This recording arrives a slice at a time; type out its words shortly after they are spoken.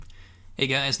Hey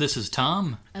guys, this is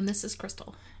Tom. And this is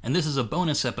Crystal. And this is a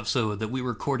bonus episode that we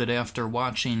recorded after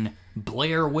watching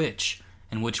Blair Witch,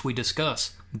 in which we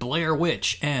discuss Blair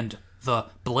Witch and the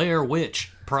Blair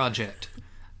Witch Project.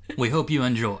 We hope you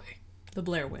enjoy. The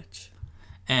Blair Witch.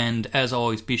 And as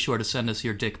always, be sure to send us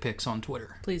your dick pics on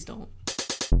Twitter. Please don't.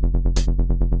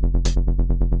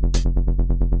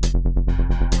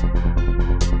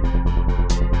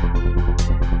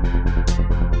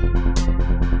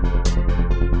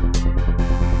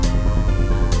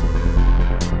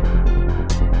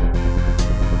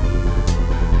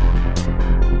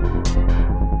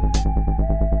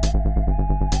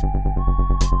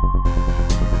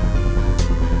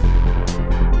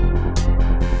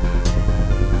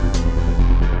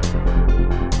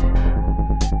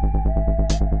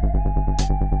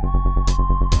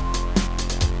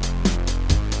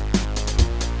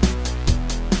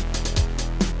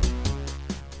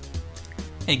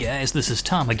 Hey guys, this is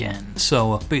Tom again.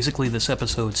 So, basically this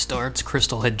episode starts,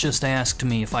 Crystal had just asked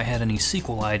me if I had any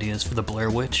sequel ideas for the Blair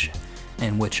Witch,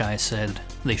 in which I said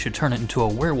they should turn it into a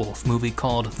werewolf movie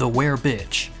called The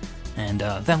Were-Bitch, and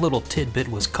that little tidbit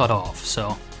was cut off,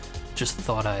 so just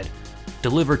thought I'd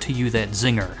deliver to you that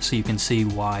zinger so you can see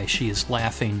why she is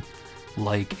laughing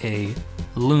like a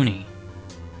loony,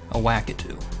 a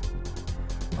wackatoo,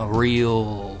 a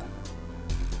real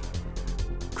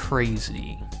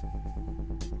crazy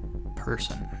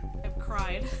person. I've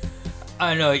cried.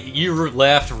 I know, you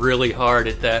laughed really hard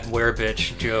at that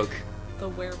were-bitch joke. The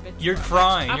Were-Bitch. You're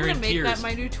crying, you're in I'm tears. gonna make that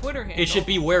my new Twitter handle. It should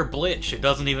be were-blitch. It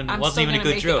wasn't even a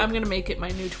good joke. I'm gonna make it my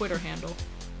new Twitter handle.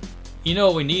 You know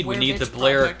what we need? We need the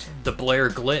Were-Bitch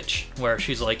Blair glitch, where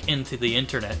she's like into the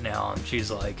internet now and she's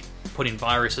like putting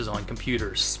viruses on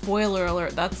computers. Spoiler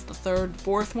alert, that's the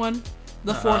fourth one?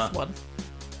 The fourth one.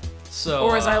 So,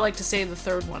 Or as I like to say, the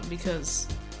third one, because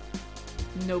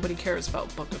nobody cares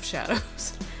about Book of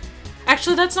Shadows.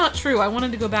 Actually, that's not true. I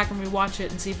wanted to go back and rewatch it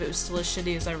and see if it was still as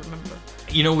shitty as I remember.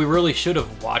 you know, we really should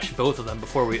have watched both of them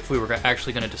before if we were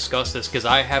actually going to discuss this, because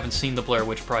I haven't seen the Blair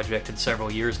Witch Project in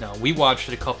several years now. We watched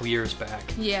it a couple years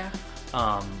back. Yeah.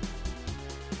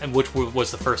 And which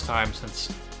was the first time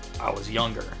since I was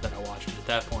younger that I watched it at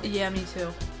that point. Yeah, me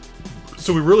too.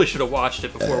 So we really should have watched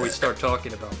it before we start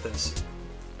talking about this.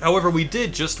 However, we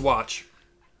did just watch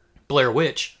Blair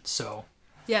Witch, so...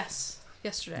 Yes.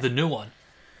 Yesterday. The new one.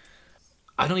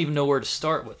 I don't even know where to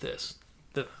start with this.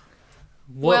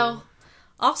 Well,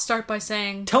 I'll start by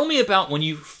saying... Tell me about when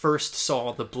you first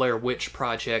saw the Blair Witch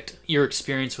Project, your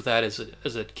experience with that as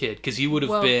a kid, because you would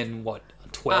have been, what,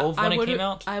 12 when it came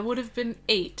out? I would have been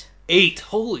 8. 8?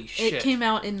 Holy shit. It came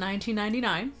out in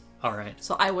 1999. Alright.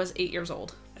 So I was 8 years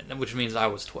old. Which means I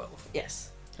was 12.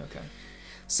 Yes. Okay.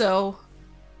 So,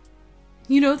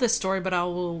 you know this story, but I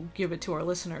will give it to our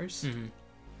listeners. Mm-hmm.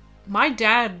 My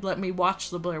dad let me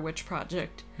watch the Blair Witch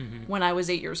Project when I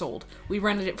was 8 years old. We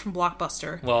rented it from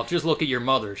Blockbuster. Well, just look at your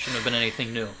mother. Shouldn't have been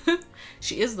anything new.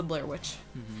 She is the Blair Witch.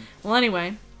 Mm-hmm. Well,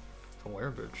 anyway. The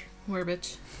Were-Bitch.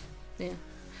 Were-Bitch.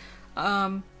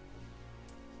 Yeah.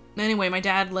 Anyway, my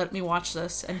dad let me watch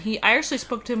this, and I actually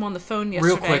spoke to him on the phone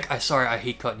yesterday. Real quick, I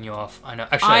hate cutting you off. I know.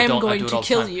 Actually, I I am don't. going I do it to all the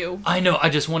kill time. you. I know. I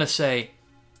just want to say,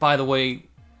 by the way...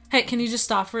 Hey, can you just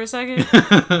stop for a second?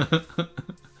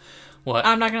 What?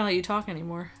 I'm not going to let you talk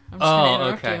anymore. I'm just going to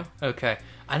interrupt you. Okay.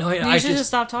 I know. You should just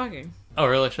stop talking. Oh,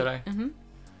 really? Should I? Mm-hmm.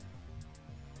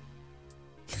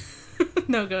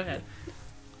 No, go ahead.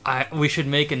 We should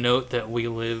make a note that we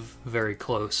live very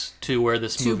close to where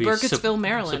this movie Burkittsville,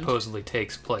 Maryland. supposedly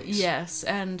takes place. Yes,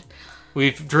 and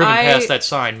we've driven past that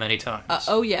sign many times.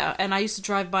 Oh yeah, and I used to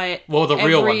drive by it. Well, the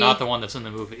real one, not the one that's in the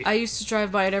movie. I used to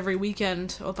drive by it every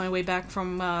weekend on my way back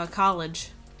from college,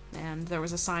 and there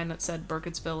was a sign that said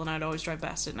Burkittsville, and I'd always drive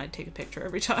past it, and I'd take a picture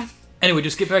every time. Anyway,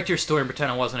 just get back to your story and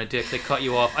pretend I wasn't a dick. They cut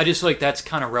you off. I just feel like that's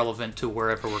kind of relevant to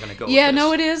wherever we're going to go with this.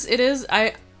 No, it is. It is.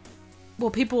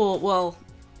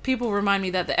 People remind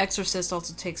me that The Exorcist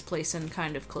also takes place in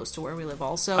kind of close to where we live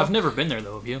also. I've never been there,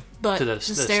 though, have you? But to the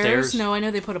stairs? No, I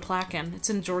know they put a plaque in. It's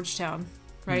in Georgetown,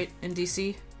 right? In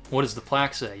D.C. What does the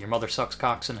plaque say? Your mother sucks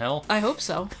cocks in hell? I hope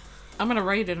so. I'm going to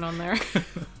write it on there.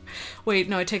 Wait,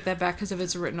 no, I take that back, because if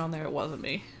it's written on there, it wasn't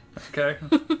me. Okay.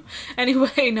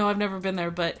 Anyway, no, I've never been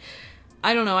there, but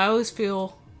I don't know. I always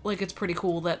feel like it's pretty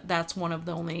cool that that's one of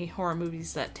the only horror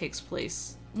movies that takes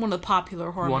place... One of the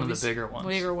popular horror movies. One of the bigger ones.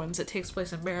 Bigger ones. It takes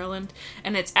place in Maryland.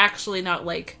 And it's actually not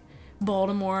like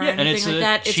Baltimore or anything like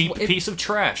that. It's a cheap piece of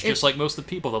trash, just like most of the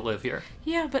people that live here.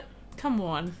 Yeah, but come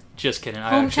on. Just kidding.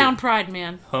 Hometown pride,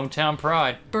 man. Hometown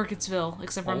pride. Burkittsville,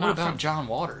 except for I'm not what about from... John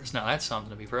Waters? Now that's something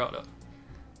to be proud of.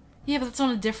 Yeah, but that's on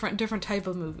a different type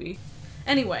of movie.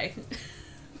 Anyway.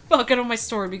 I'll get on my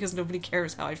story because nobody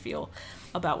cares how I feel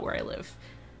about where I live.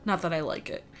 Not that I like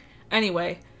it.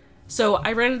 Anyway, so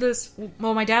I rented this.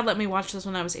 Well, my dad let me watch this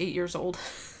when I was 8 years old.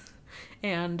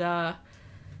 And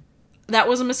that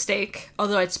was a mistake.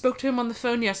 Although I spoke to him on the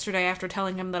phone yesterday after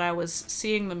telling him that I was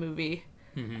seeing the movie.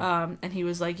 Mm-hmm. And he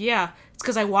was like, yeah, it's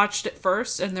because I watched it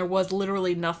first and there was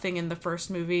literally nothing in the first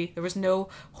movie. There was no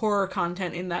horror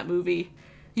content in that movie.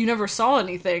 You never saw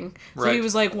anything. So he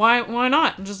was like, why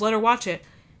not? And just let her watch it.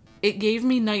 It gave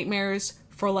me nightmares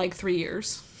for like 3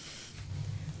 years.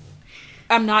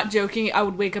 I'm not joking. I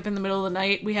would wake up in the middle of the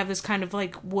night. We have this kind of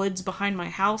like woods behind my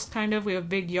house, kind of. We have a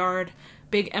big yard,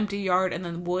 big empty yard, and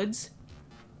then woods.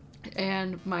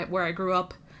 And where I grew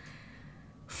up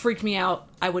freaked me out.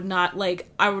 I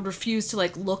would refuse to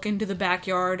like look into the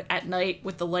backyard at night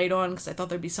with the light on because I thought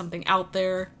there'd be something out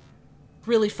there.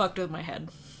 Really fucked with my head.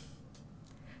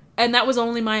 And that was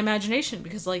only my imagination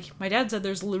because, like, my dad said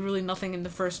there's literally nothing in the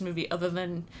first movie other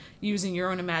than using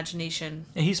your own imagination.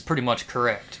 And he's pretty much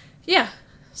correct. Yeah.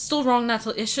 Still wrong not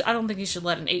to... I don't think you should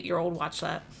let an 8-year-old watch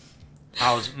that.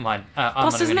 Plus,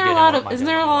 isn't there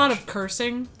a lot of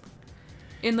cursing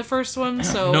in the first one?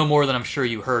 So no more than I'm sure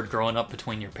you heard growing up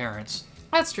between your parents.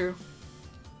 That's true.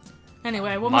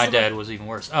 Anyway, my dad was even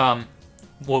worse.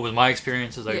 What was my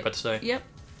experience, as I was about to say? Yep.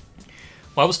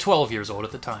 Well, I was 12 years old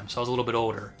at the time, so I was a little bit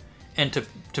older. And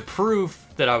to prove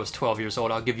that I was 12 years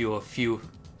old, I'll give you a few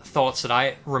thoughts that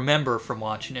I remember from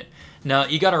watching it. Now,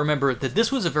 you gotta remember that this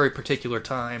was a very particular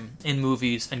time in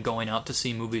movies and going out to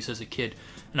see movies as a kid.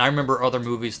 And I remember other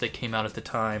movies that came out at the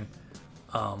time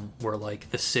were like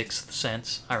The Sixth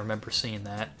Sense. I remember seeing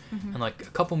that. Mm-hmm. And like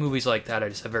a couple movies like that, I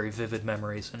just have very vivid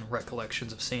memories and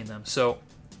recollections of seeing them. So,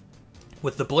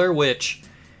 with The Blair Witch...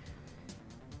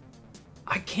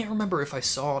 I can't remember if I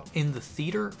saw it in the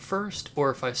theater first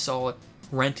or if I saw it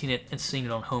renting it and seeing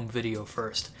it on home video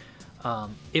first.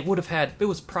 It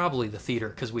was probably the theater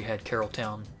because we had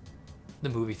Carrolltown, the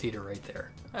movie theater right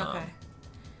there. Okay.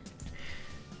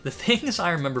 The things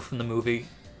I remember from the movie,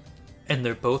 and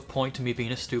they both point to me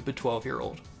being a stupid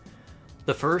 12-year-old.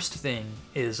 The first thing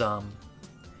is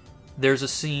there's a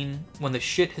scene when the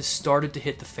shit has started to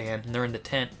hit the fan and they're in the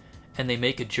tent and they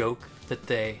make a joke that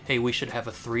hey, we should have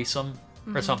a threesome.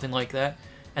 Mm-hmm. Or something like that.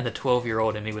 And the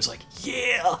 12-year-old in me was like,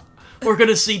 yeah, we're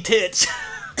gonna see tits.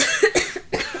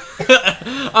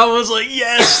 I was like,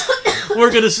 yes,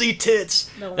 we're gonna see tits.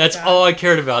 No, that's all I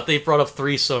cared about. They brought up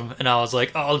threesome, and I was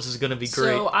like, oh, this is gonna be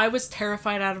great. So I was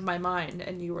terrified out of my mind,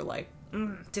 and you were like,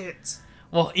 tits.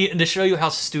 Well, and to show you how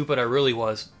stupid I really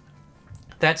was,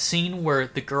 that scene where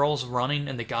the girl's running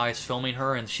and the guy's filming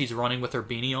her, and she's running with her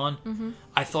beanie on, mm-hmm.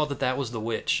 I thought that was the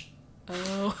witch.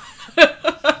 Oh.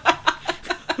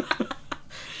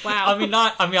 Wow.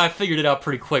 I figured it out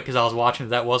pretty quick because I was watching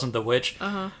that wasn't the witch.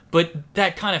 Uh-huh. But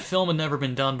that kind of film had never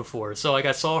been done before. So like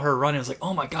I saw her running, I was like,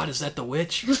 oh my god, is that the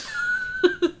witch?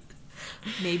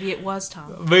 Maybe it was,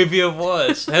 Tom. Maybe it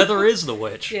was. Heather is the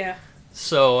witch. Yeah.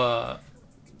 So,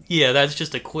 yeah, that's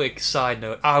just a quick side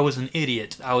note. I was an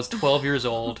idiot. I was 12 years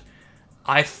old.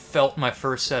 I felt my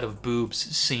first set of boobs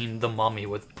seeing The Mummy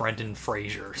with Brendan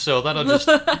Fraser. So that'll just...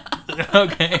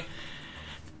 okay.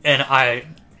 And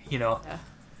Yeah.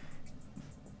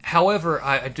 However,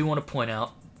 I do want to point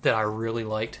out that I really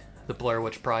liked The Blair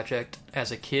Witch Project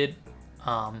as a kid.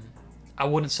 I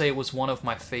wouldn't say it was one of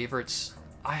my favorites.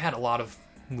 I had a lot of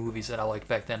movies that I liked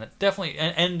back then. Definitely,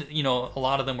 and a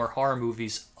lot of them were horror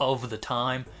movies of the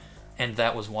time, and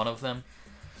that was one of them.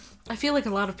 I feel like a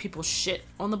lot of people shit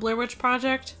on The Blair Witch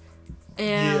Project,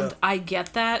 and I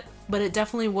get that, but it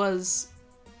definitely was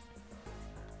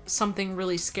something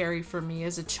really scary for me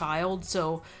as a child,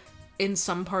 so... In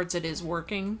some parts, it is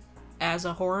working as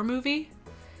a horror movie.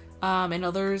 In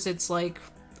others, it's like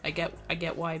I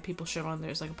get why people shit on.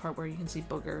 There's like a part where you can see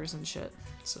boogers and shit.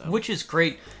 So. Which is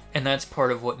great, and that's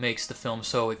part of what makes the film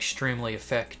so extremely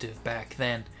effective back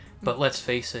then. But let's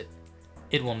face it,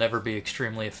 it will never be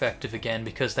extremely effective again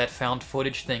because that found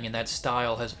footage thing and that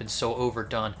style has been so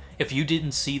overdone. If you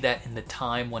didn't see that in the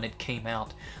time when it came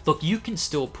out, look, you can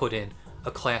still put in a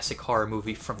classic horror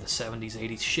movie from the 70s,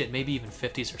 80s, shit, maybe even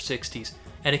 50s or 60s,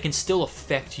 and it can still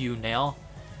affect you now.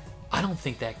 I don't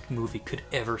think that movie could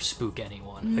ever spook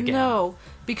anyone again. No,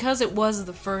 because it was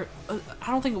the first... I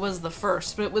don't think it was the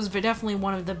first, but it was definitely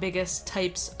one of the biggest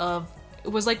types of... It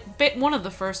was like one of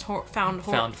the first found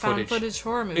footage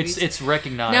horror movies. It's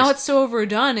recognized. Now it's so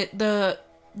overdone. The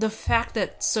fact that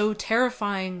it's so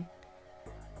terrifying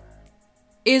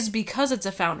is because it's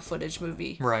a found footage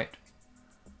movie. Right.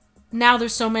 Now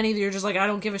there's so many that you're just like, I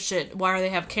don't give a shit. Why do they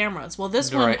have cameras? Well,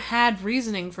 this one had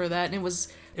reasoning for that, and it was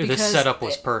The setup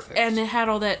was perfect. And it had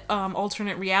all that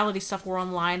alternate reality stuff where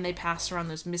online they passed around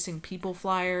those missing people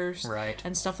flyers. Right.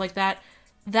 And stuff like that.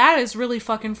 That is really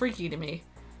fucking freaky to me.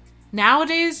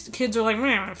 Nowadays, kids are like,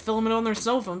 man, film it on their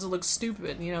cell phones. It looks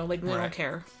stupid. You know, like, they don't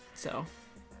care. So.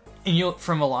 And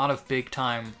from a lot of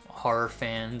big-time horror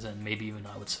fans, and maybe even,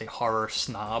 I would say, horror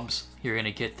snobs, you're going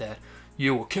to get that,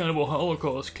 Cannibal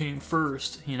Holocaust came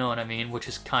first, you know what I mean? Which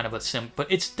is kind of a but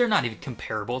they're not even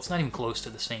comparable. It's not even close to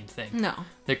the same thing. No.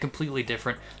 They're completely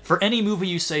different. For any movie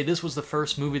you say, this was the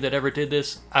first movie that ever did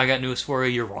this, I got news for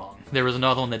you, you're wrong. There was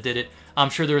another one that did it. I'm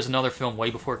sure there was another film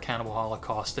way before Cannibal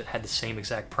Holocaust that had the same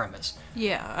exact premise.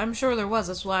 Yeah, I'm sure there was.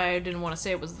 That's why I didn't want to say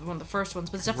it was one of the first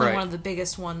ones, but it's definitely one of the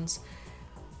biggest ones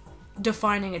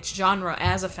defining its genre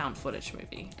as a found footage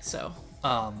movie. So.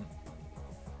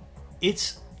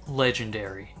 It's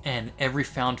legendary, and every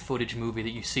found footage movie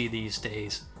that you see these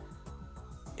days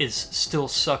is still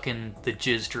sucking the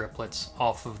jizz driplets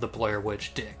off of the Blair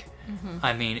Witch dick. Mm-hmm.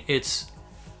 I mean,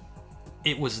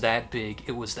 it was that big,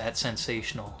 it was that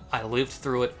sensational. I lived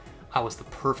through it. I was the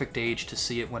perfect age to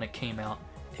see it when it came out.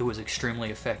 It was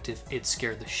extremely effective. It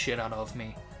scared the shit out of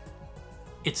me.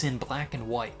 It's in black and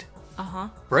white. Uh-huh.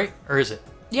 Right? Or is it?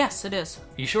 Yes, it is.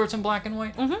 You sure it's in black and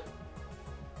white? Mm-hmm.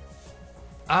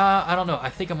 I don't know. I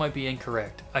think I might be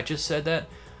incorrect. I just said that.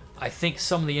 I think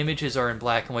some of the images are in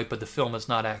black and white, but the film is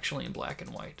not actually in black and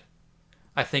white.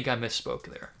 I think I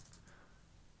misspoke there.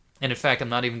 And in fact, I'm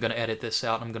not even going to edit this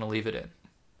out. I'm going to leave it in.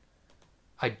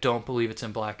 I don't believe it's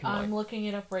in black and white. I'm looking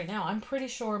it up right now. I'm pretty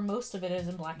sure most of it is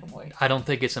in black and white. I don't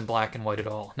think it's in black and white at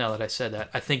all, now that I said that.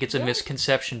 I think it's a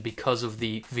misconception because of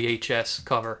the VHS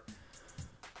cover.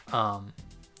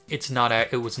 It's not.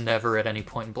 It was never at any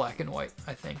point in black and white,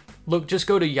 I think. Look, just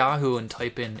go to Yahoo and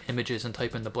type in images and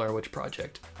type in the Blair Witch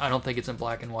Project. I don't think it's in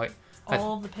black and white.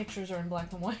 All of the pictures are in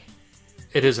black and white.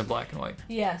 It is in black and white.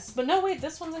 Yes, but no, wait,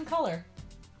 this one's in color.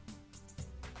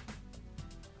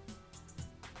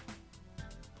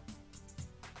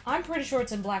 I'm pretty sure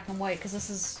it's in black and white because this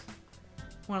is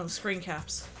one of the screen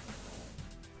caps.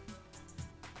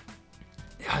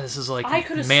 Yeah, this is like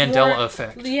Mandela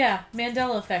effect. Yeah,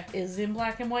 Mandela effect is in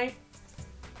black and white.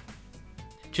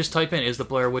 Just type in, is the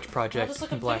Blair Witch Project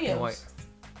in black and white?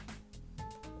 Oh,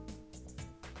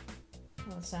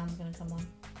 the sound's gonna come on.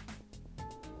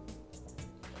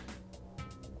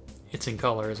 It's in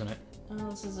color, isn't it?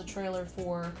 Oh, this is a trailer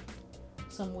for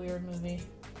some weird movie.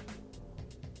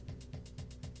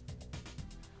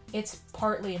 It's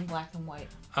partly in black and white.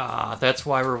 That's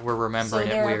why we're remembering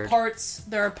it weird.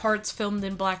 There are parts filmed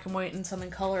in black and white and some in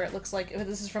color. It looks like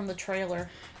this is from the trailer.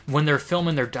 When they're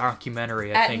filming their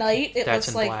documentary, I think that's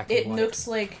in black and white. It looks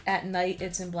like at night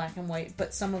it's in black and white,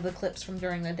 but some of the clips from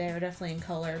during the day are definitely in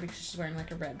color because she's wearing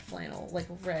like a red flannel, like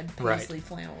a red paisley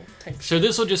flannel type. So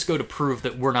this will just go to prove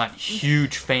that we're not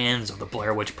huge fans of the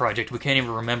Blair Witch Project. We can't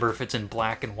even remember if it's in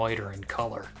black and white or in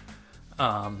color.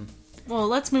 Well,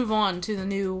 let's move on to the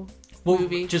new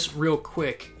movie. Just real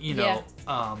quick,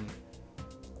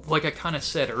 like I kind of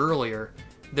said earlier,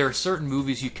 there are certain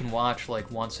movies you can watch like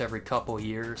once every couple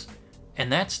years,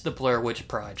 and that's the Blair Witch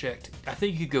Project. I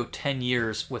think you could go 10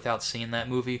 years without seeing that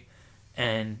movie,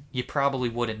 and you probably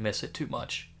wouldn't miss it too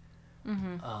much.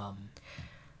 Mm-hmm.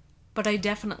 But I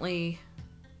definitely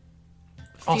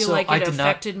feel like it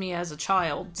affected me as a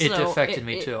child. It affected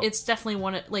me too. It's definitely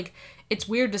one of, like, it's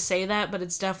weird to say that, but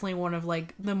it's definitely one of,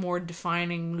 like, the more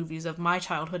defining movies of my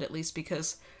childhood, at least,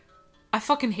 because I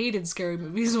fucking hated scary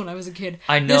movies when I was a kid.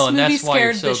 I know, and that's why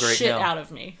you're so great now. This movie scared the shit out of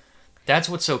me. That's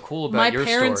what's so cool about your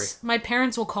story. My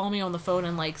parents will call me on the phone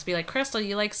and, like, be like, Crystal,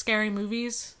 you like scary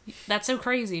movies? That's so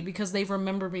crazy, because they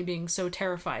remember me being so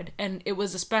terrified. And it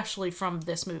was especially from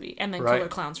this movie. And then Killer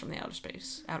Clowns from the Outer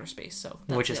Space. So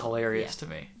which is hilarious to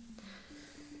me.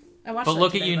 I watched but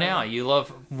look at you now. You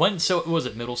love... So was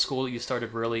it middle school that you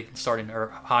started or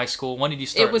high school? When did you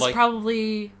start? It was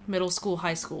probably middle school,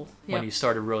 high school. Yep. When you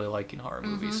started really liking horror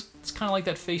movies. It's kind of like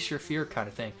that Face Your Fear kind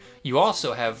of thing. You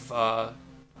also have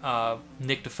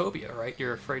nyctophobia, right?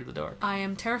 You're afraid of the dark. I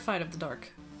am terrified of the dark.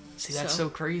 See, that's so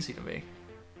crazy to me.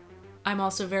 I'm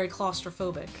also very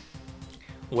claustrophobic.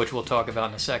 Which we'll talk about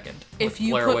in a second. If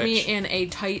you put me in a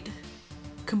tight,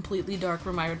 completely dark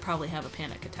room, I would probably have a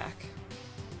panic attack.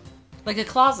 Like a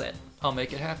closet. I'll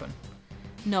make it happen.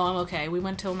 No, I'm okay. We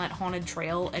went on that haunted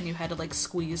trail, and you had to, like,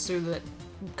 squeeze through the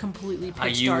completely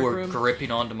pitch dark room. You were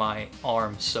gripping onto my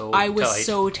arm so tight. I was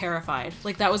so terrified.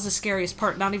 Like, that was the scariest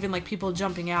part. Not even, like, people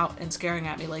jumping out and scaring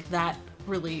at me. Like, that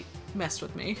really messed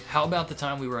with me. How about the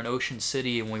time we were in Ocean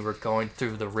City and we were going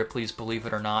through the Ripley's Believe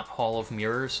It or Not Hall of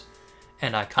Mirrors?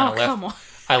 And I kind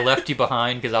of I left you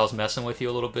behind because I was messing with you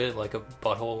a little bit, like a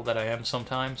butthole that I am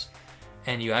sometimes.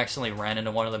 and you accidentally ran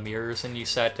into one of the mirrors and you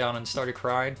sat down and started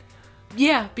crying?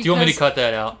 Yeah, because... Do you want me to cut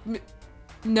that out?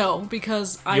 No,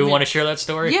 because You want to share that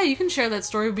story? Yeah, you can share that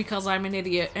story because I'm an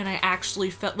idiot, and I actually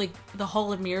felt like the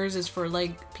Hall of Mirrors is for,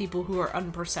 like, people who are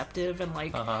unperceptive and,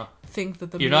 like, think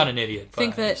that the You're not an idiot,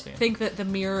 but think that the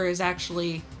mirror is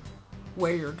actually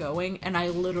where you're going, and I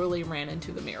literally ran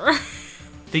into the mirror.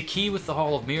 The key with the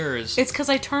Hall of Mirrors... It's because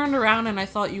I turned around and I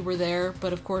thought you were there,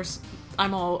 but of course...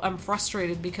 I'm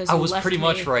frustrated because you I was left pretty me,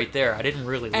 much right there. I didn't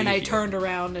really leave and I you. turned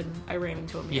around and I ran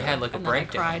into a mirror. You had like a and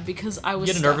breakdown. I cried because I was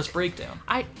You had a stuck. nervous breakdown.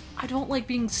 I don't like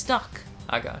being stuck.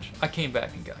 I got you. I came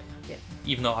back and got you. Yeah.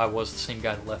 Even though I was the same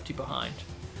guy that left you behind.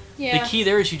 Yeah. The key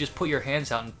there is you just put your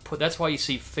hands out and put. That's why you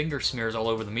see finger smears all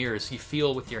over the mirrors. You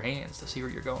feel with your hands to see where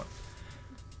you're going.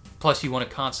 Plus, you want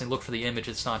to constantly look for the image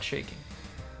that's not shaking.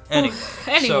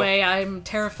 Anyway, I'm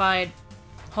terrified.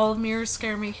 Hall of Mirrors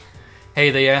scare me. Hey,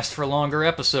 they asked for longer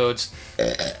episodes.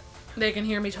 They can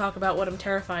hear me talk about what I'm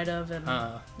terrified of, and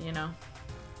you know.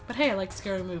 But hey, I like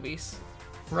scary movies.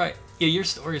 Right. Yeah, your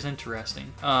story is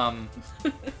interesting.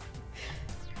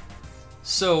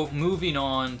 So, moving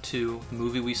on to the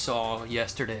movie we saw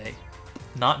yesterday.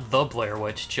 Not The Blair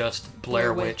Witch, just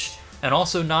Blair Witch. And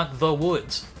also not The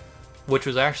Woods, which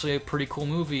was actually a pretty cool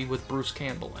movie with Bruce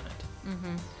Campbell in it.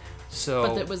 Mm-hmm. So,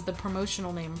 but that was the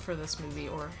promotional name for this movie,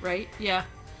 right? Yeah.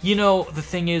 You know, the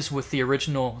thing is, with the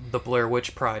original The Blair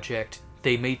Witch Project,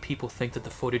 they made people think that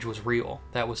the footage was real.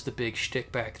 That was the big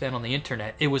shtick back then on the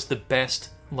internet. It was the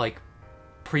best, like,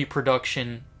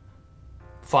 pre-production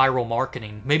viral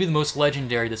marketing. Maybe the most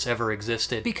legendary that's ever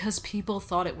existed. Because people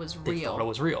thought it was real. They thought it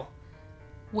was real.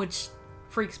 Which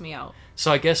freaks me out.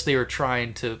 So I guess they were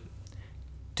trying to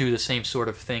do the same sort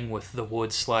of thing with The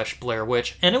Woods / Blair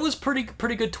Witch, and it was pretty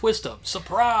good twist up.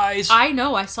 Surprise! I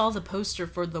know, I saw the poster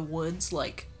for The Woods,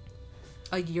 like,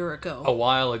 a year ago. A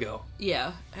while ago.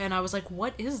 Yeah, and I was like,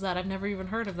 what is that? I've never even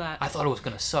heard of that. I thought it was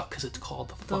gonna suck because it's called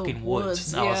The fucking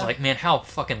Woods. And yeah. I was like, man, how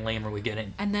fucking lame are we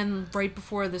getting? And then right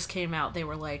before this came out, they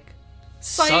were like,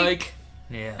 Psych!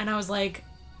 Yeah. And I was like,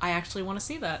 I actually want to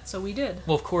see that, so we did.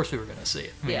 Well, of course we were gonna see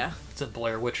it. I mean, yeah. It's a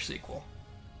Blair Witch sequel.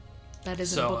 That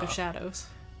is in Book of Shadows.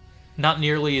 Not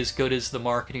nearly as good as the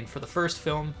marketing for the first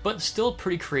film, but still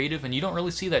pretty creative, and you don't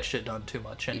really see that shit done too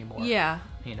much anymore. Yeah.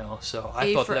 You know, so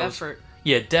I thought that effort. was...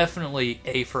 Yeah, definitely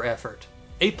A for effort.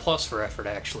 A+ for effort,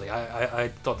 actually. I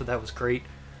thought that was great.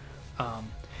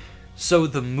 So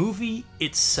the movie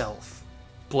itself,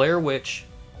 Blair Witch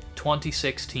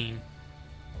 2016.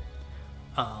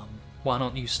 Why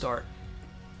don't you start?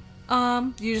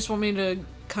 You just want me to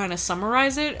kind of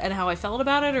summarize it and how I felt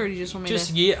about it, or do you just want me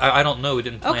to... Yeah, I don't know. We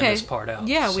didn't plan this part out.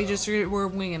 Yeah, so. we're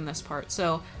winging this part.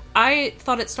 So, I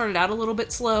thought it started out a little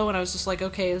bit slow, and I was just like,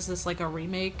 okay, is this like a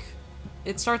remake?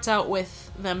 It starts out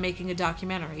with them making a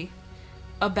documentary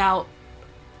about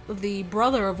the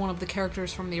brother of one of the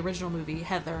characters from the original movie,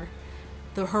 Heather.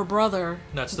 Her brother...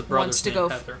 That's the brother's name,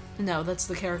 Heather. No, that's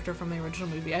the character from the original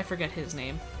movie. I forget his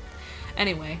name.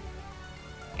 Anyway,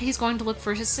 he's going to look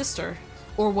for his sister,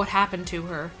 or what happened to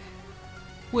her,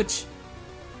 which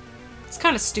it's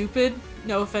kind of stupid.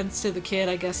 No offense to the kid,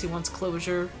 I guess he wants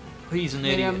closure. He's an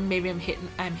idiot. Maybe I'm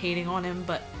hating on him,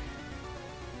 but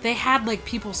they had like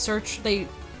people search. They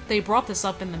brought this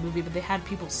up in the movie, but they had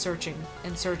people searching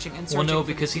and searching and searching. Well, no,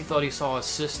 because he thought he saw his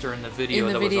sister in the video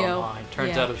was online.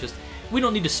 Turns yeah. out it was just. We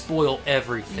don't need to spoil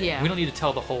everything. Yeah. We don't need to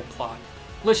tell the whole plot.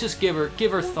 Let's just give her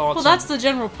thoughts. Well, that's the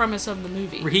general premise of the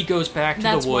movie. Where he goes back to the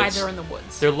woods. That's why they're in the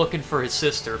woods. They're looking for his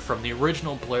sister from the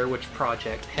original Blair Witch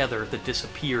Project, Heather, that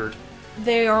disappeared.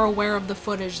 They are aware of the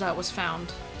footage that was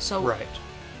found. So right.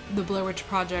 The Blair Witch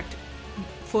Project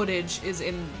footage is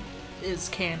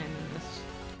canon in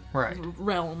this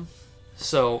realm.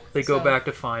 So they go back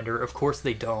to find her. Of course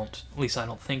they don't. At least I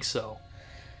don't think so.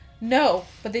 No,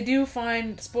 but they do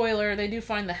find, spoiler, they do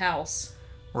find the house.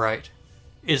 Right.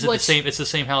 Is it the same? It's the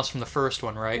same house from the first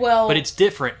one, right? Well, but it's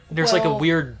different. There's like a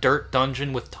weird dirt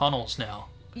dungeon with tunnels now.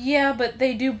 Yeah, but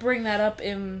they do bring that up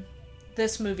in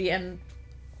this movie, and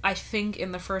I think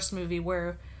in the first movie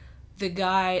where the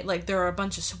guy, like, there are a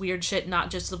bunch of weird shit, not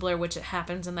just the Blair Witch, it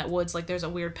happens in that woods. Like, there's a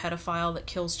weird pedophile that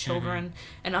kills children,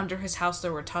 and under his house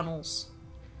there were tunnels.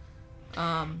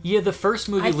 Yeah, the first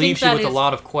movie leaves you with a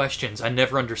lot of questions. I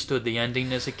never understood the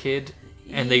ending as a kid,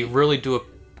 and they really do a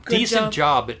decent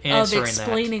job at answering of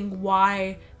explaining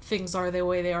why things are the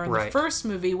way they are in the first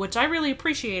movie, which I really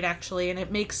appreciate, actually, and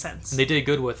it makes sense. They did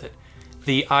good with it.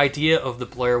 The idea of the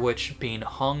Blair Witch being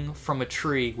hung from a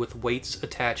tree with weights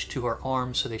attached to her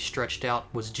arms so they stretched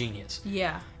out was genius.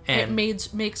 Yeah. And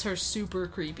it makes her super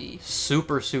creepy.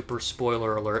 Super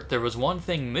spoiler alert. There was one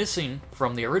thing missing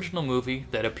from the original movie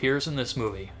that appears in this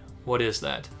movie. What is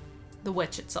that? The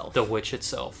witch itself. The witch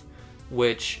itself,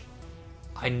 which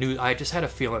I just had a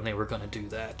feeling they were going to do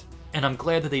that. And I'm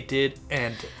glad that they did,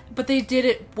 but they did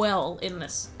it well in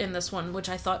this one, which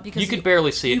I thought, because you could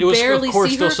barely see it. It was, of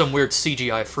course, still her, some weird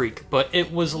CGI freak, but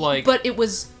it was like... But it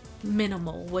was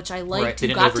minimal, which I liked. Right,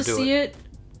 you got to see it,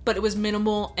 but it was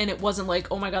minimal, and it wasn't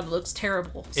like, oh my god, that looks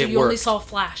terrible. So you only saw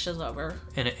flashes of her.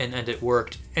 And it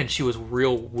worked. And she was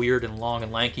real weird and long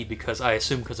and lanky, because I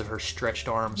assume because of her stretched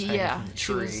arms hanging from the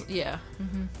tree.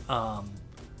 Mm-hmm.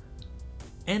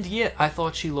 And yeah, I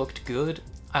thought she looked good.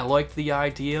 I liked the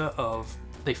idea of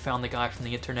they found the guy from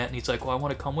the internet and he's like, well, I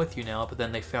want to come with you now, but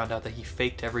then they found out that he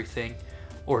faked everything.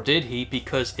 Or did he?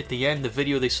 Because at the end, the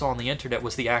video they saw on the internet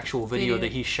was the actual video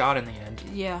that he shot in the end.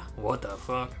 Yeah. What the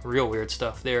fuck? Real weird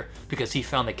stuff there. Because he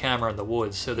found the camera in the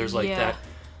woods, so there's like that.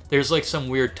 There's like some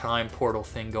weird time portal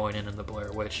thing going in the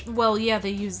Blair Witch. Well, yeah, they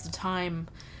use the time.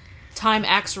 Time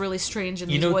acts really strange in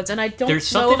these woods, and I don't know... There's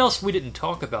something else we didn't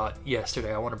talk about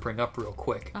yesterday I want to bring up real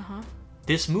quick. Uh-huh.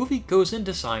 This movie goes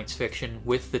into science fiction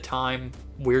with the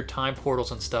weird time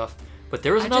portals and stuff, but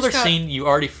there was another scene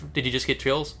did you just get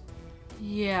chills?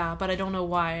 Yeah, but I don't know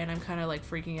why, and I'm kind of like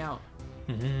freaking out.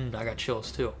 I got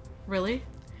chills too. Really?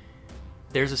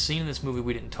 There's a scene in this movie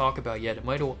we didn't talk about yet. It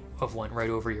might have went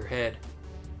right over your head.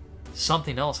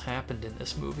 Something else happened in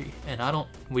this movie, and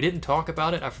we didn't talk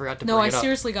about it. I forgot to bring it up. No, I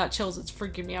seriously got chills. It's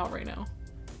freaking me out right now.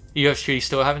 You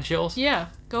still having chills? Yeah,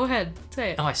 go ahead.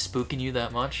 Say it. Am I spooking you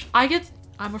that much?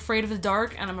 I'm afraid of the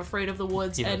dark, and I'm afraid of the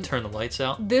woods. You gonna turn the lights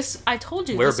out? I told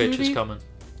you, Bitch is coming.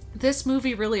 This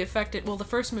movie really affected... Well, the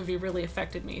first movie really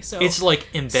affected me, so... It's like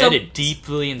embedded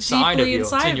deeply inside of you.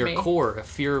 It's in your me. core, a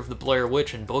fear of the Blair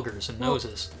Witch and boogers and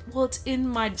noses. Well, it's in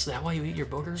my... Is that why you eat your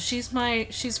boogers? She's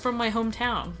from my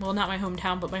hometown. Well, not my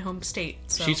hometown, but my home state.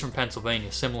 So. She's from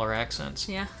Pennsylvania. Similar accents.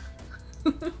 Yeah.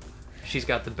 She's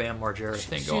got the Bam Margera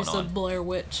thing going on. She's a Blair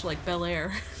Witch, like Bel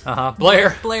Air. Uh-huh.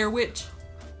 Blair. Blair Witch.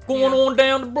 Going on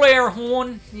down to Blair,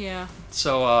 Horn. Yeah.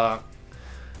 So,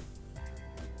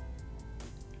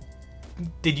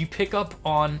 did you pick up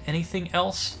on anything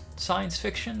else science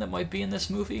fiction that might be in this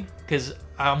movie? Because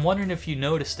I'm wondering if you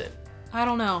noticed it. I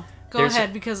don't know. Go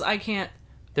ahead, because I can't...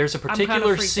 There's a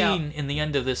particular scene in the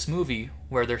end of this movie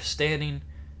where they're standing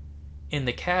in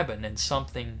the cabin and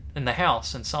in the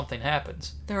house, and something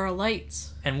happens. There are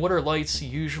lights. And what are lights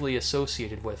usually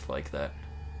associated with like that?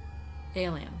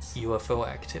 Aliens. UFO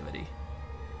activity.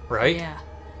 Right? Yeah.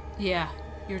 Yeah.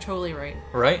 You're totally right.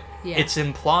 Right? Yeah. It's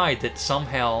implied that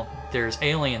somehow there's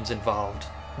aliens involved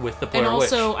with the Blair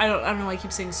Witch. And also, I don't know why I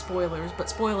keep saying spoilers, but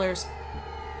spoilers,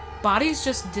 bodies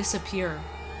just disappear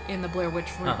in the Blair Witch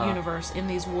universe, in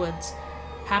these woods.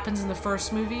 Happens in the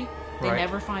first movie, they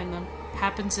never find them.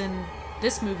 Happens in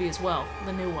this movie as well,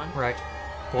 the new one. Right.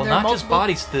 Well, not just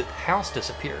bodies, the house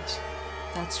disappears.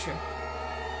 That's true.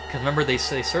 Because remember, they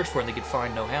searched for it and they could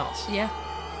find no house. Yeah.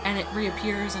 And it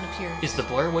reappears and appears. Is the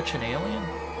Blair Witch an alien?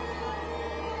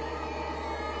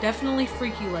 Definitely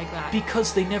freaky like that.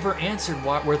 Because they never answered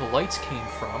where the lights came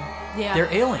from. Yeah.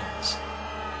 They're aliens.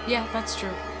 Yeah, that's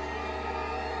true.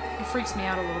 It freaks me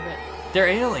out a little bit. They're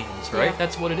aliens, right? Yeah.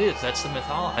 With what it is. That's the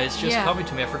mythology. It's just coming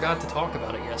to me. I forgot to talk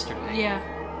about it yesterday. Yeah.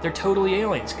 They're totally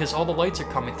aliens, because all the lights are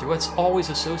coming through. It's always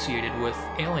associated with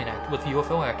with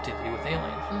UFO activity, with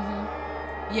aliens.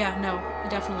 Mm-hmm. Yeah, no, it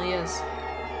definitely is.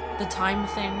 The time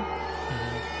thing,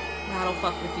 that'll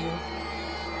fuck with you.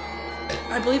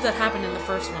 I believe that happened in the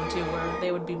first one, too, where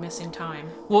they would be missing time.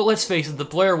 Well, let's face it, the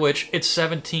Blair Witch, it's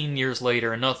 17 years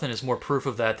later, and nothing is more proof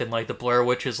of that than, like, the Blair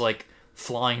Witch is, like,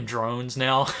 flying drones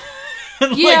now.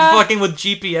 And, like, fucking with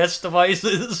GPS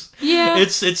devices. Yeah.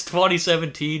 It's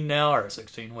 2017 now, or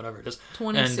 16, whatever it is.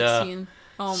 2016. And,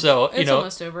 so, it's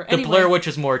almost over. The Blair Witch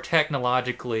is more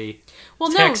technologically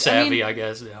tech-savvy, I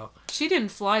guess, now. She didn't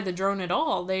fly the drone at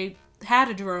all. They had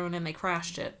a drone and they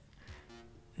crashed it.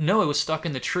 No, it was stuck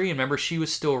in the tree. And remember, she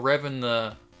was still revving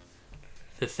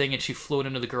the thing, and she flew it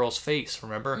into the girl's face,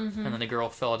 remember? Mm-hmm. And then the girl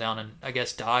fell down and, I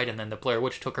guess, died, and then the Blair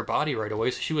Witch took her body right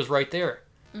away, so she was right there.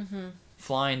 Mm-hmm.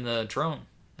 Flying the drone,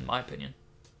 in my opinion.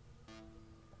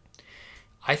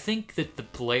 I think that the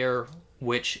Blair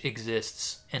Witch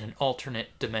exists in an alternate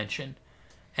dimension.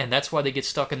 And that's why they get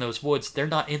stuck in those woods. They're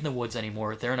not in the woods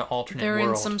anymore. They're in an alternate world. They're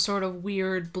in some sort of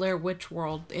weird Blair Witch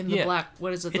world in the Black...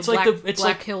 What is it? It's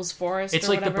Black Hills Forest It's or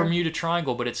like whatever? the Bermuda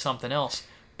Triangle, but it's something else.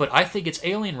 But I think it's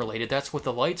alien related. That's what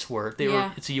the lights were.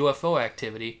 It's a UFO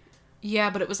activity.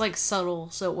 Yeah, but it was like subtle,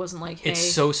 so it wasn't like, hey...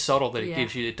 It's so subtle that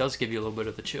it does give you a little bit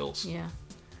of the chills. Yeah.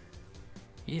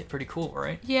 Yeah, pretty cool,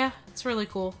 right? Yeah, it's really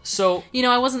cool. So...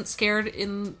 I wasn't scared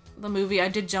in the movie. I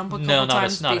did jump a couple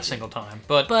times. No, not a single time.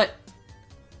 But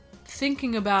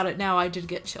thinking about it now, I did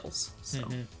get chills. So.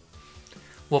 Mm-hmm.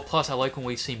 Well, plus I like when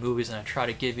we see movies and I try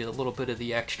to give you a little bit of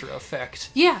the extra effect.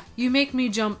 Yeah, you make me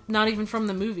jump, not even from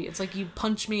the movie. It's like you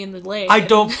punch me in the leg. I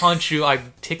don't punch you, I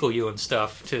tickle you and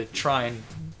stuff to try and...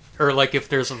 Or like if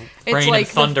there's a rain and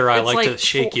thunder, I like to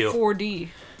shake you. 4D.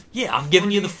 Yeah, I'm giving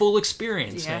you the full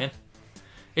experience, Yeah. man.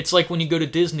 It's like when you go to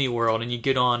Disney World and you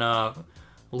get on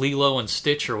Lilo and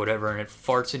Stitch or whatever and it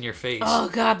farts in your face. Oh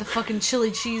god, the fucking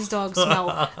chili cheese dog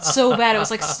smell. So bad. It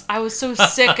was like, I was so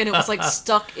sick and it was like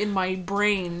stuck in my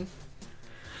brain.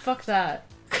 Fuck that.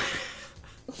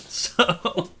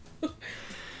 So,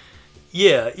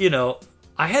 yeah, you know,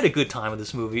 I had a good time with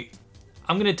this movie.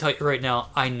 I'm going to tell you right now,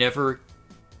 I never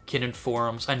get in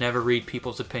forums. I never read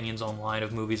people's opinions online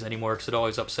of movies anymore because it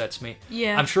always upsets me.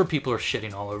 Yeah. I'm sure people are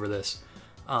shitting all over this.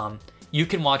 You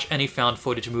can watch any found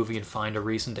footage movie and find a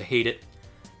reason to hate it.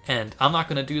 And I'm not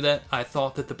going to do that. I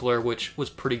thought that The Blair Witch was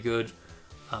pretty good.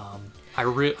 I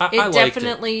liked it. It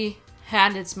definitely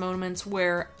had its moments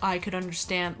where I could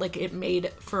understand, like, it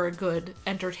made for a good,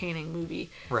 entertaining movie.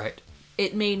 Right.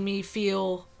 It made me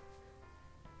feel...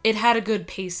 It had a good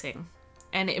pacing.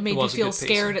 And it made you feel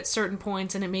scared at certain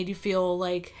points, and it made you feel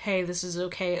like, hey, this is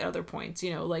okay at other points,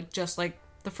 you know, like, just like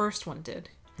the first one did.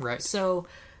 Right. So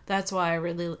that's why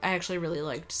I actually really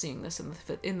liked seeing this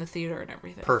in the theater and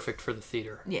everything. Perfect for the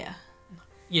theater. Yeah.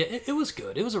 Yeah, it was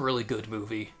good. It was a really good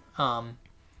movie.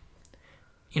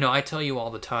 You know, I tell you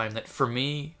all the time that for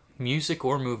me, music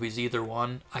or movies, either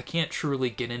one, I can't truly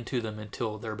get into them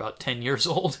until they're about 10 years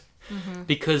old. Mm-hmm.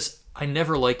 Because I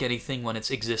never like anything when it's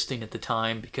existing at the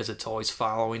time because it's always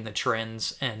following the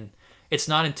trends. And it's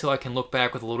not until I can look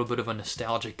back with a little bit of a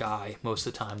nostalgic eye most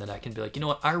of the time that I can be like, you know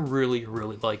what, I really,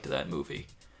 really liked that movie.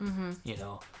 Mm-hmm. You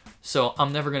know? So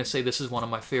I'm never going to say this is one of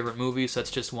my favorite movies.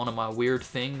 That's just one of my weird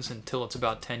things until it's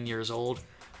about 10 years old.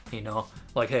 You know,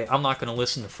 like, hey, I'm not going to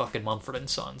listen to fucking Mumford &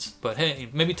 Sons. But, hey,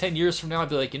 maybe 10 years from now, I'd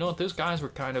be like, you know what, those guys were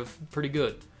kind of pretty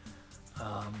good.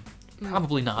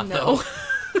 Probably not, though.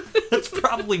 That's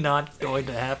probably not going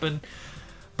to happen.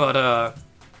 But,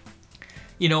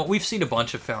 you know, we've seen a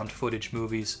bunch of found footage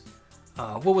movies.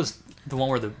 What was the one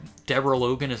where the Deborah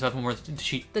Logan, is that the one where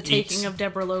she The Taking of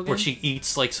Deborah Logan? Where she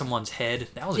eats, like, someone's head.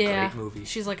 That was a great movie.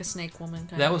 She's like a snake woman.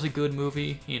 That was a good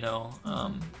movie, you know.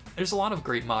 There's a lot of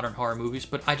great modern horror movies,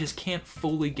 but I just can't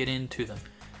fully get into them,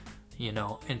 you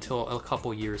know, until a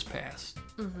couple years pass.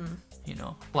 Mm-hmm. You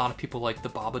know, a lot of people like The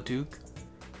Babadook.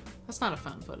 That's not a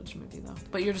found footage movie, though.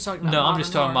 But you're just talking about I'm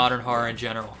just talking modern horror in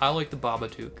general. I like The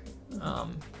Babadook.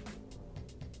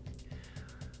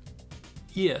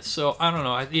 Yeah, so, I don't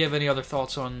know. Do you have any other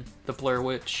thoughts on The Blair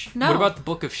Witch? No. What about The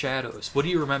Book of Shadows? What do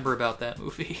you remember about that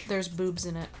movie? There's boobs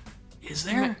in it. Is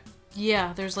there?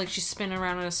 Yeah, there's like she's spinning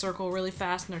around in a circle really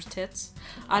fast and there's tits.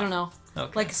 I don't know.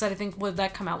 Okay. Like I said, I think, would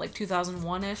that come out like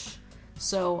 2001-ish?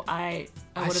 So I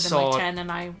would have been saw like it. 10 and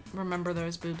I remember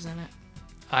there's boobs in it.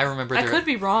 I remember I could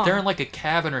be wrong. They're in like a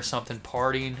cabin or something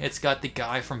partying. It's got the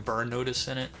guy from Burn Notice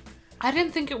in it. I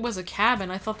didn't think it was a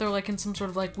cabin. I thought they were like in some sort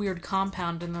of like weird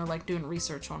compound and they're like doing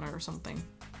research on it or something.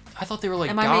 I thought they were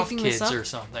like Am I goth making this kids up? or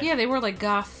something. Yeah, they were like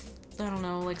goth, I don't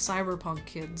know, like cyberpunk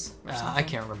kids or something. I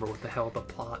can't remember what the hell the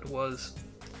plot was.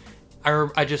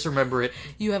 I just remember it.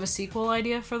 You have a sequel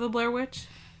idea for the Blair Witch?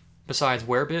 Besides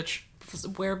Werebitch?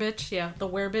 Werebitch, yeah. The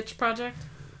Werebitch Project?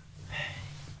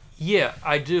 Yeah,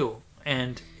 I do.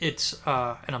 And it's,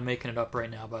 and I'm making it up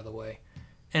right now, by the way.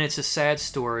 And it's a sad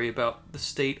story about the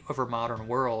state of our modern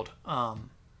world.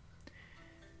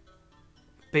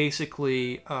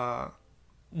 Basically,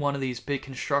 one of these big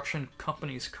construction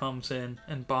companies comes in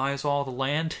and buys all the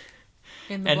land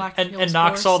In the and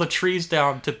knocks all the trees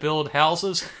down to build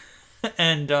houses.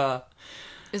 And,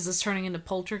 Is this turning into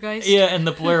Poltergeist? yeah, and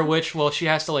the Blair Witch, well, she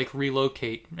has to, like,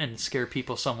 relocate and scare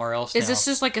people somewhere else Is now. this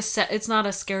just like it's not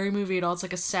a scary movie at all, it's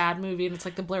like a sad movie, and it's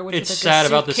like the Blair Witch It's with like sad a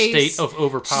about the suitcase. state of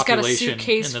overpopulation She's got a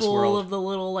suitcase in this full world. of the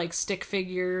little, like, stick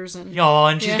figures, and... Oh,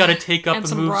 and she's got to take up And and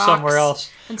some move rocks. somewhere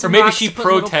else. And Or some maybe rocks she to put in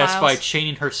little protests by piles.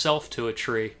 chaining herself to a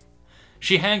tree.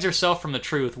 She hangs herself from the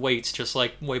tree with weights, just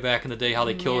like way back in the day how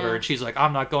they killed her, Yeah. and she's like,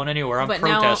 I'm not going anywhere, I'm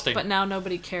protesting. But now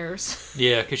nobody cares.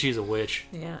 Yeah, because she's a witch.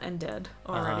 Yeah, and dead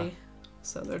already.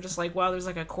 So they're just like, wow, there's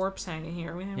like a corpse hanging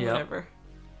here. Whatever.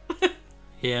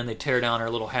 Yeah, and they tear down her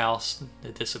little house.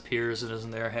 It disappears and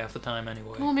isn't there half the time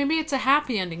anyway. Well, maybe it's a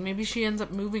happy ending. Maybe she ends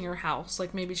up moving her house.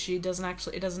 Like maybe it doesn't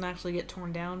actually get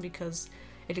torn down because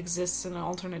it exists in an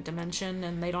alternate dimension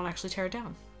and they don't actually tear it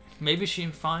down. Maybe she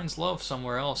finds love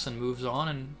somewhere else and moves on,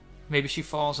 and maybe she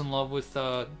falls in love with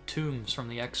Toombs from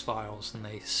the X-Files, and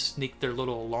they sneak their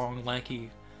little long, lanky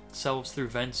selves through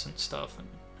vents and stuff and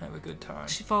have a good time.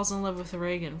 She falls in love with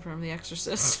Reagan from The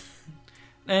Exorcist.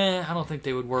 I don't think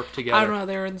they would work together. I don't know.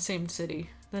 They were in the same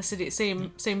city. The city,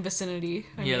 same vicinity.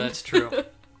 I mean. That's true.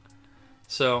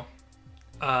 So,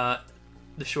 the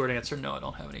short answer, no, I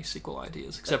don't have any sequel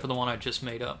ideas, except for the one I just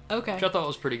made up. Okay. Which I thought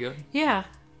was pretty good. Yeah.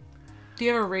 Do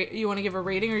you have you want to give a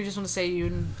rating, or you just want to say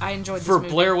I enjoyed this For movie?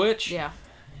 Blair Witch? Yeah.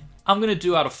 I'm going to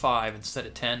do out of 5 instead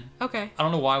of 10. Okay. I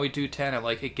don't know why we do 10.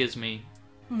 It gives me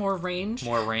more range.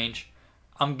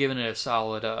 I'm giving it a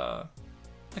solid,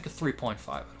 like a 3.5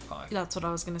 out of 5. That's what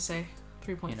I was going to say.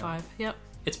 3.5. Yep.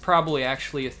 It's probably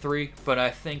actually a 3, but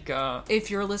I think... if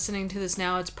you're listening to this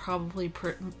now, it's probably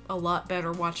a lot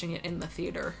better watching it in the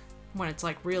theater when it's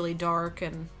like really dark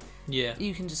and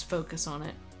you can just focus on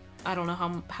it. I don't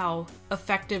know how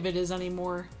effective it is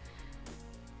anymore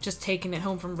just taking it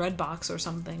home from Redbox or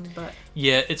something, but...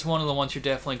 Yeah, it's one of the ones you're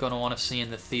definitely going to want to see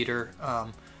in the theater.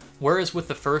 Whereas with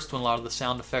the first one, a lot of the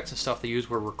sound effects and stuff they used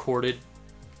were recorded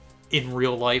in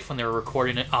real life when they were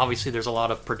recording it. Obviously, there's a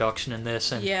lot of production in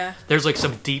this, and there's like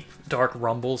some deep, dark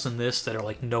rumbles in this that are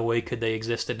like, no way could they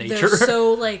exist in nature. They're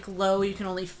so like low, you can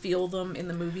only feel them in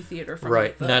the movie theater. From,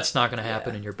 right, and that's not going to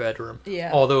happen in your bedroom.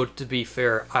 Yeah. Although, to be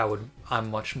fair, I'm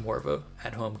much more of a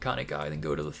at-home kind of guy than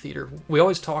go to the theater. We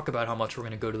always talk about how much we're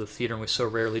going to go to the theater, and we so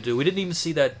rarely do. We didn't even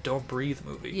see that Don't Breathe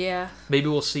movie. Yeah. Maybe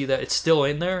we'll see that. It's still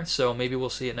in there, so maybe we'll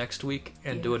see it next week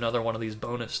and do another one of these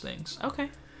bonus things. Okay.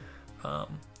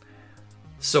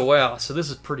 So this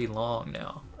is pretty long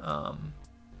now.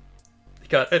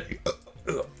 Got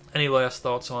any last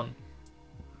thoughts on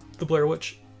the Blair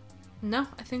Witch? No,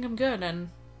 I think I'm good, and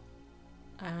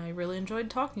I really enjoyed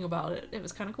talking about it. It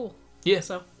was kind of cool. Yeah,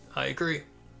 so I agree.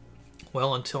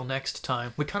 Well, until next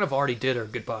time, we kind of already did our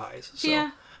goodbyes. So.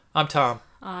 Yeah. I'm Tom.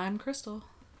 I'm Crystal.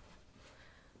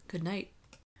 Good night.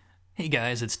 Hey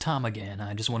guys, it's Tom again.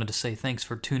 I just wanted to say thanks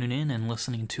for tuning in and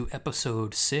listening to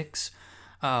episode 6.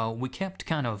 We kept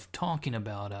kind of talking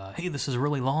about, hey, this is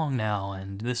really long now,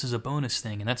 and this is a bonus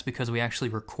thing, and that's because we actually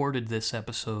recorded this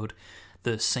episode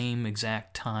the same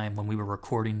exact time when we were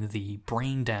recording the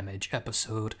brain damage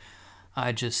episode.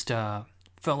 I just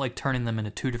felt like turning them into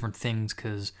two different things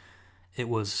because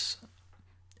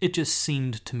it just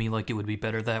seemed to me like it would be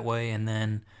better that way, and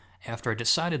then after I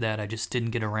decided that, I just didn't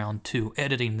get around to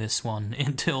editing this one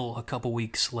until a couple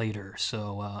weeks later,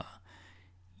 so,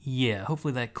 yeah,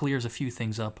 hopefully that clears a few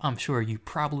things up. I'm sure you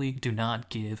probably do not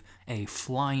give a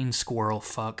flying squirrel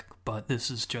fuck, but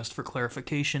this is just for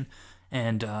clarification.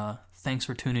 And thanks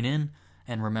for tuning in.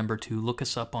 And remember to look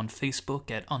us up on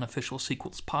Facebook at Unofficial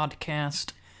Sequels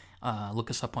Podcast. Look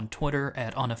us up on Twitter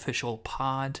at Unofficial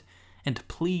Pod. And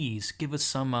please give us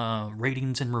some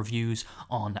ratings and reviews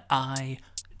on iTunes.